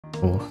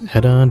We'll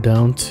head on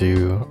down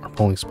to our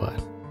polling spot.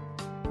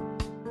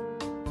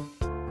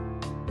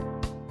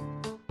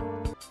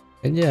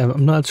 And yeah,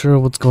 I'm not sure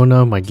what's going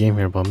on with my game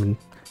here, but I've been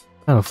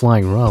kind of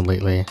flying around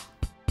lately.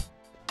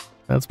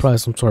 That's probably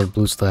some sort of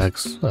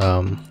BlueStacks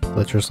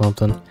glitch or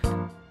something.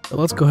 But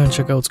let's go ahead and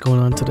check out what's going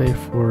on today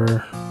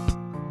for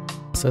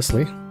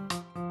Cecily.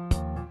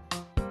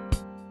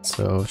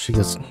 So she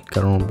got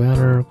her own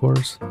banner, of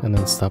course, and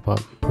then step up,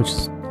 which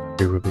is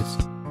 3 rubies.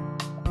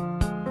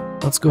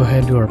 Let's go ahead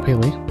and do our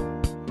Paley.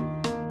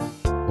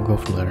 We'll go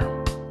from there.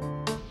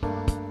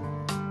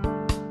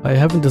 I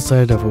haven't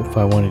decided if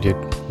I want to do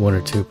 1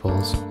 or 2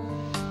 pulls.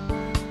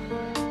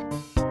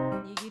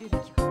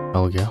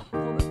 Oh yeah.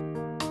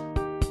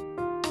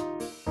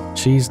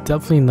 She's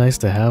definitely nice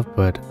to have,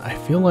 but I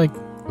feel like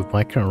with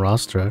my current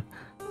roster,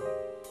 I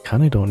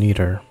kinda don't need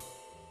her.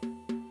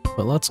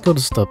 But let's go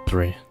to step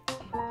 3.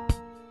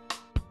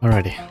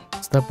 Alrighty,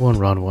 step 1,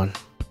 round 1.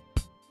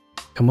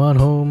 Come on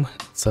home,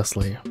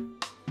 Cecily.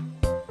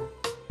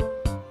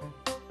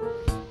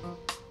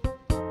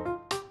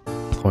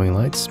 Glowing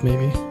lights,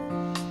 maybe?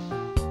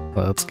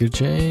 Let's get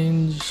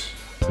change.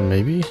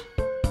 Maybe?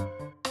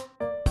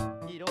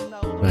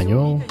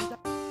 Manual.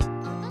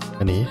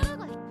 Penny.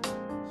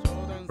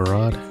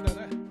 Rod.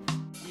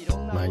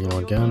 Manual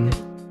again.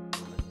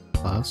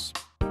 Class.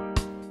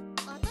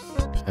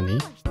 Penny.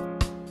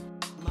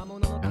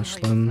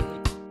 Ashlyn.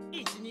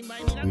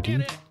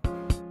 Woody.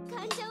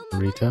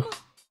 Rita.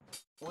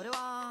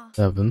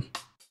 Evan.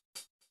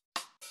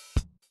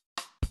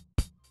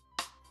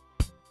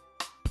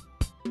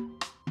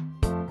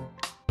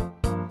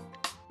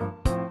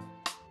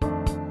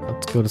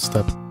 Let's go to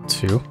step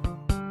 2.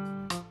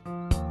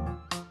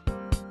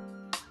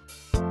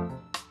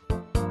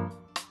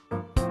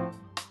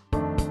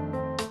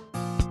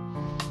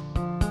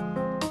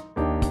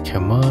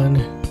 Come on,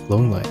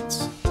 glowing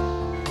lights.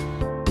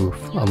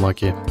 Oof,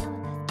 unlucky.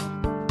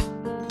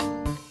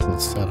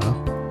 Let's set up.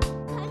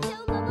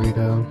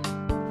 Rita.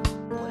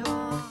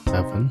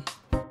 Evan.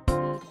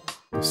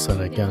 Let's set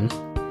again.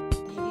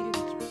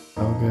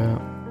 Helga.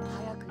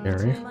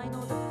 Harry.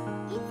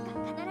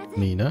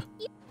 Nina.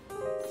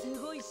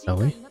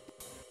 Ellie.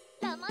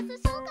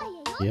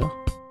 Yeah.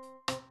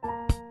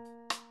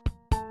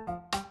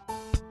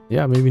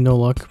 Yeah, maybe no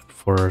luck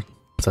for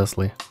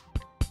Cecily.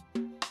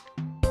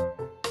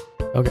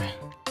 Okay,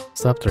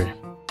 step 3.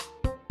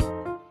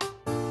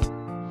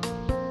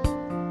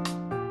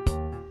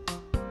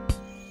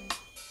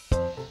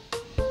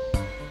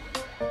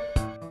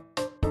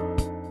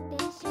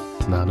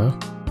 Nana.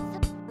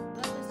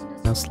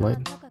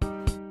 Gaslight.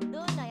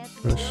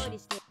 Trish.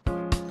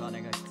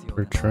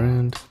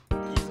 Bertrand.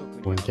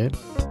 Wingate.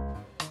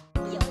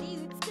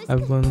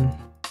 Evelyn.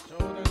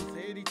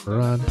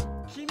 Rod.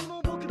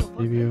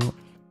 Debut.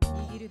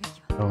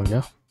 Oh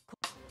yeah.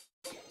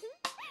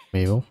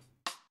 Mabel.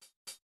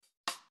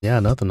 Yeah,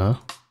 nothing, huh?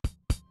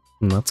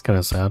 That's kind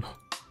of sad.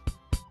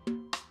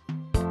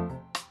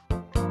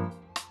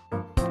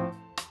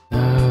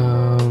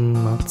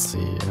 Let's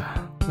see.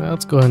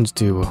 Let's go ahead and just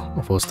do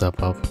a full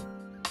step up.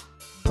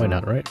 Why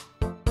not, right?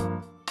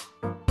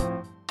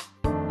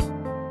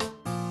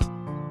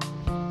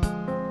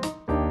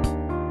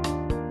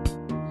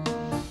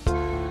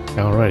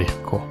 Alrighty,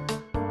 cool.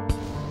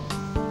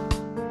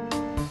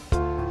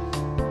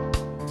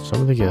 Show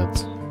me the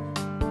kids.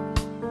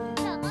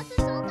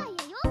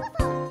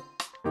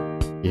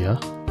 Yeah.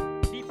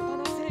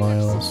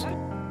 Miles.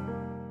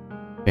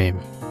 Fame.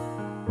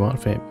 You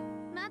want fame?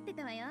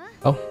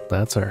 Oh,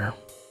 that's her.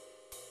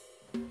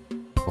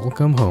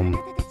 Welcome home,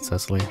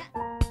 Cecily.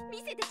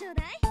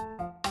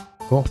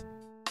 Cool.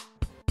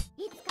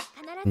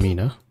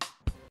 Mina.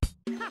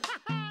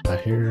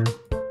 Tahir.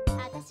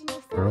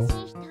 Girl.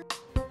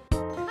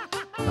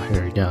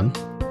 Tahir again.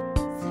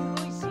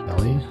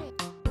 Ellie.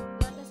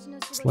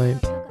 Slate.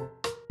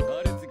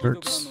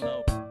 Gertz.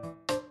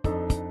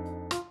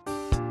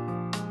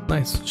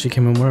 Nice, she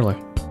came in early.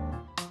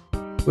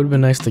 Would have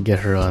been nice to get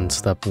her on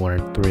step 1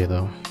 and 3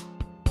 though.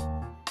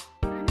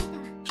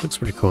 She looks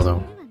pretty cool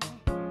though.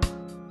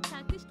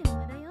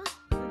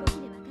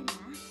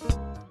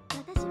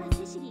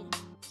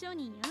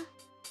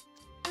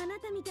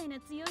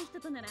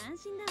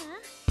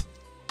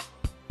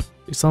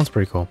 She sounds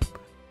pretty cool.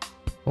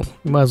 Well,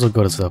 we might as well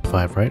go to step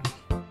 5, right?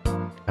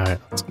 Alright,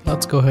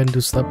 let's go ahead and do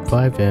step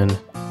 5 and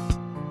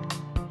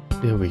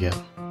see what we get.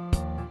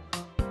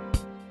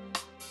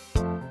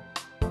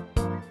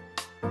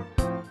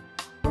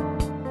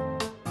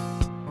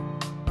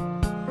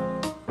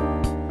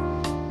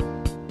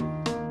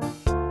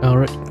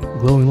 Alright,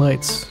 glowing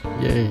lights.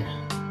 Yay.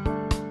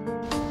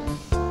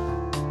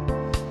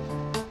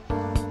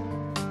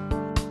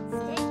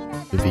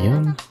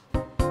 Vivian.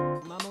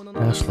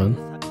 Ashlyn.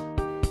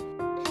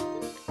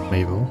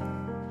 Mabel.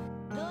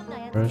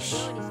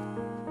 Rush.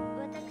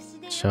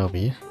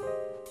 Shelby.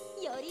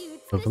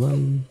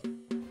 Evelyn.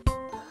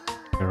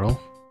 Carol.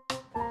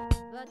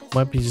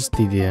 Might be just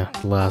the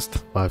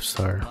last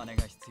 5-star.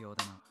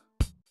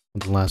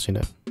 The last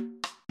unit.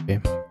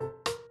 Okay.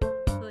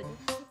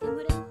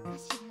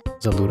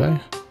 Is that Ludai?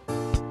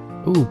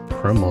 Ooh,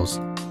 Primos.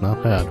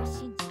 Not bad.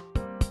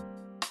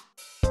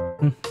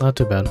 Not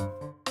too bad.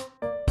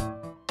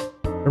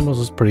 Primos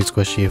is pretty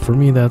squishy. For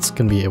me, that's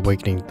gonna be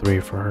Awakening 3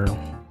 for her.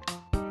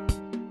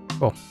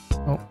 Oh,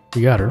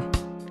 we got her.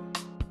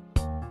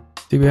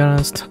 To be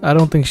honest, I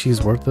don't think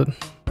she's worth it.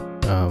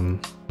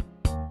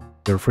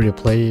 You're free to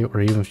play,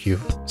 or even if you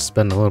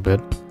spend a little bit,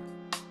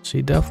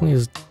 she definitely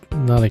is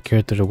not a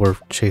character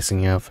worth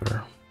chasing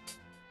after.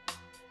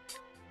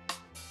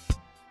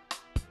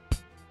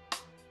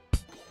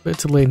 Bit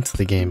too late into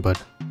the game,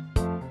 but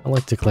I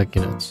like to collect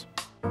units.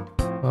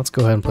 Let's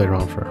go ahead and play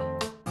around for her.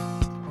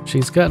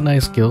 She's got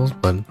nice skills,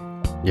 but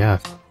yeah,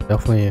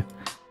 definitely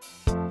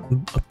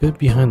a bit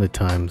behind the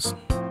times,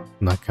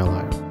 not gonna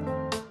lie.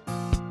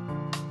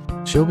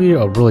 She'll be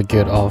a really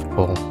good off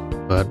pull,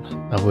 but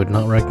I would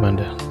not recommend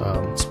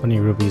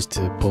spending rubies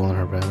to pull on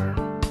her banner.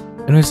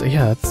 Anyways,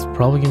 yeah, that's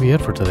probably gonna be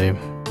it for today.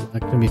 Not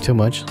gonna be too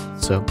much,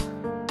 so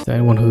to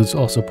anyone who's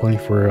also pulling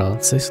for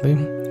Cecily,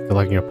 good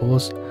luck in your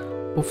pulls.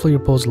 Hopefully your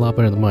pulls a lot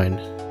better than mine.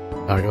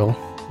 Alright, well,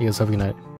 you guys have a good night.